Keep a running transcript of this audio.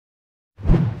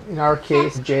In our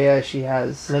case, Jaya, she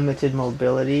has limited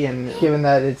mobility, and given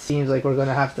that it seems like we're going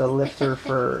to have to lift her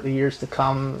for the years to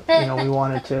come, we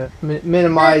wanted to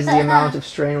minimize the amount of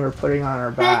strain we're putting on her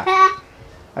back.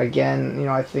 Again,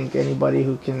 I think anybody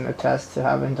who can attest to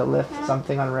having to lift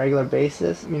something on a regular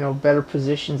basis, better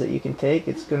positions that you can take,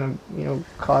 it's going to,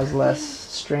 cause less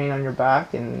strain on your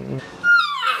back. And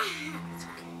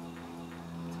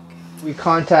we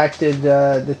contacted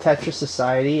the Tetra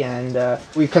Society, and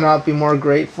we could not be more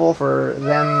grateful for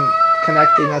them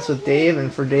connecting us with Dave,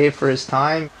 and for Dave for his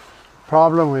time.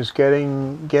 Problem was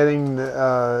getting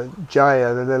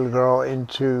Jaya, the little girl,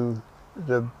 into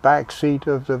the back seat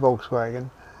of the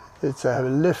Volkswagen. It's a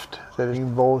lift that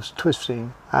involves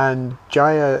twisting, and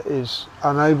Jaya is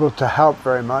unable to help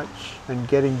very much and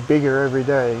getting bigger every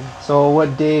day. So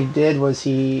what Dave did was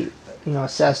he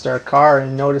assessed our car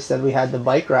and noticed that we had the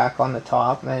bike rack on the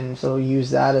top, and so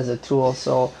used that as a tool.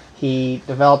 So he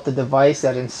developed a device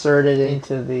that inserted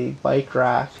into the bike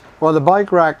rack. Well, the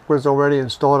bike rack was already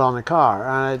installed on the car,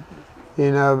 and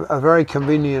in a very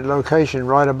convenient location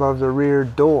right above the rear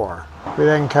door. We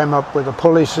then came up with a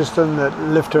pulley system that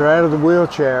lifted her out of the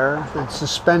wheelchair and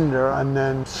suspend her, and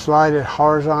then slide it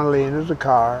horizontally into the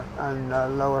car and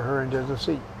lower her into the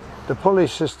seat. The pulley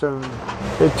system,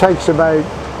 it takes about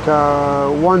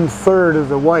 1/3 of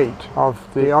the weight of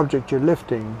the object you're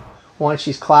lifting. Once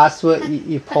she's clasped to it,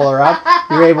 you pull her up.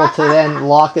 You're able to then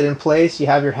lock it in place. You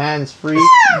have your hands free,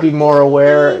 be more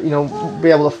aware, be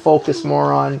able to focus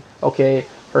more on, okay,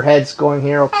 her head's going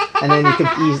here, and then you can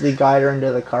easily guide her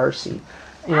into the car seat.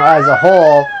 As a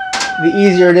whole, the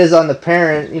easier it is on the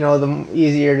parent, the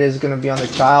easier it is going to be on the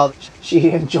child. She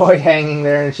enjoyed hanging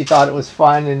there, and she thought it was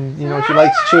fun, and she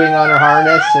likes chewing on her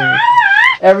harness, and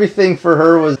everything for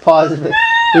her was positive.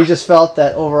 We just felt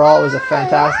that overall it was a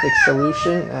fantastic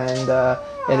solution, and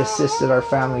it assisted our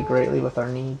family greatly with our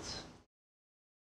needs.